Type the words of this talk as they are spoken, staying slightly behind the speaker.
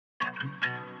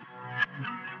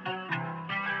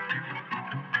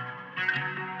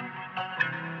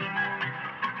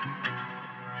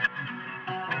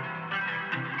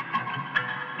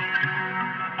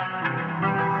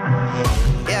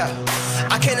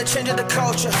came to change the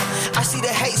culture. I see the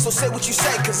hate, so say what you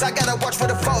say, cause I gotta watch for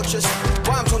the vultures.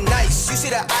 Why I'm too nice, you see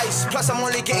the ice, plus I'm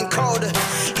only getting colder.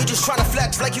 You just tryna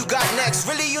flex like you got next,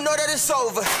 really you know that it's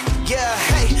over. Yeah,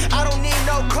 hey, I don't need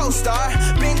no co-star,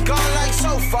 been gone like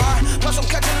so far. Plus I'm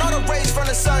catching all the rays from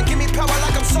the sun, give me power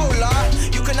like I'm solar.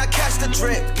 You cannot catch the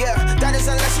drip, yeah, that is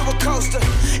unless you a coaster.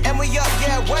 And we up,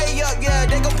 yeah, way up, yeah,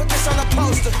 they gon' put this on a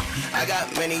poster. I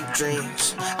got many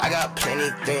dreams, I got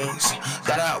plenty things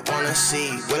that I wanna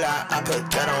see. Will I put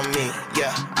that on me?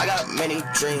 Yeah, I got many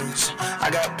dreams,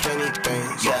 I got plenty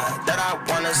things, yeah, that I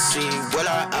wanna see. Will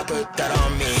I put that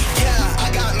on me? Yeah, I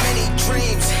got many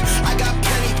dreams, I got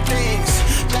plenty things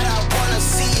that I wanna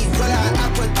see. Will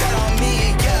I put that on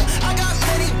me? Yeah, I got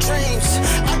many dreams,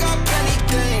 I got plenty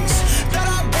things that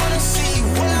I wanna see.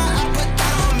 Will I put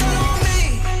that on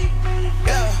me?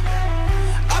 Yeah,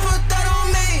 I put that on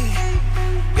me.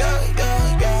 Yeah,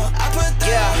 I put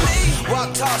that on me.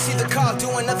 Walk tall, see the car, do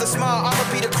another smile, I'ma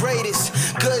be the greatest.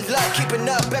 Good luck keeping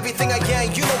up everything I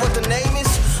can, you know what the name is.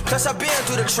 Plus I've been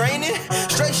through the training,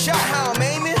 straight shot how I'm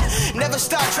aiming. Never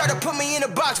stop, try to put me in a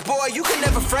box, boy, you can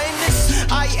never frame this.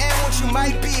 I am what you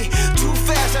might be, too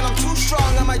fast and I'm too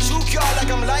strong. I might juke y'all like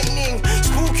I'm lightning,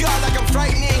 spook y'all like I'm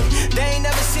frightening. They ain't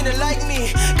never seen it like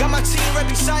me, got my team right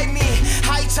beside me.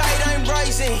 High tide, I'm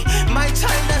rising, my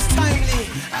time, that's timely.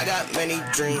 I got many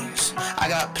dreams, I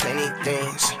got plenty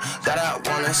things that I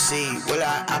wanna see. Will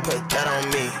I put that on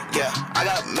me? Yeah, I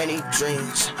got many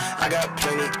dreams, I got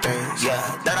plenty things, yeah,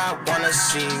 that I wanna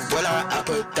see. Will I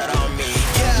put that on me?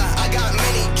 Yeah, I got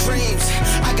many dreams,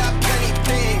 I got plenty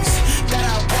things that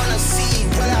I wanna see.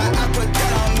 Will I put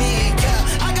that on me? Yeah,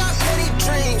 I got many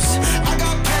dreams, I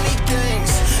got plenty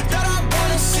things that I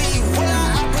wanna see. Will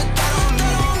I put that on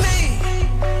me?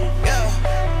 Yeah,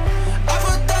 I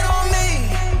put that on me.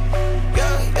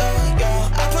 Yeah,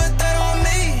 I put that on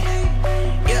me.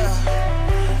 Yeah,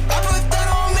 I put that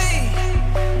on me.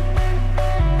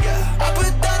 Yeah, I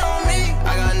put that on me.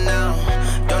 I got now,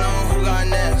 don't know who got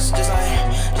next.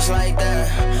 Just like that,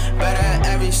 better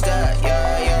every step.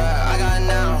 Yeah, I got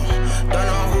now, don't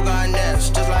know who got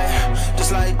next. Just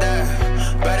like that,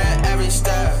 better every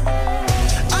step.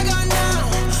 I got now,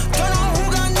 don't know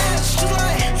who got next. Just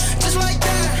like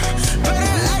that,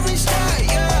 better every step.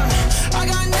 Yeah, I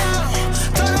got now,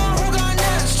 don't know who got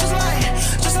next. Just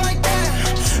like that,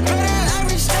 better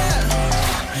every step.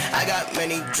 I got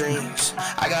many dreams,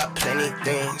 I got plenty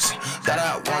things that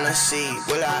I wanna see.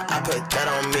 Will I put that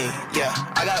on me? Yeah,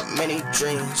 I got many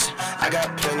dreams, I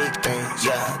got plenty things,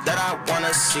 yeah, that I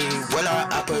wanna see. Will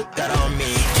I put that on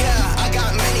me? Yeah.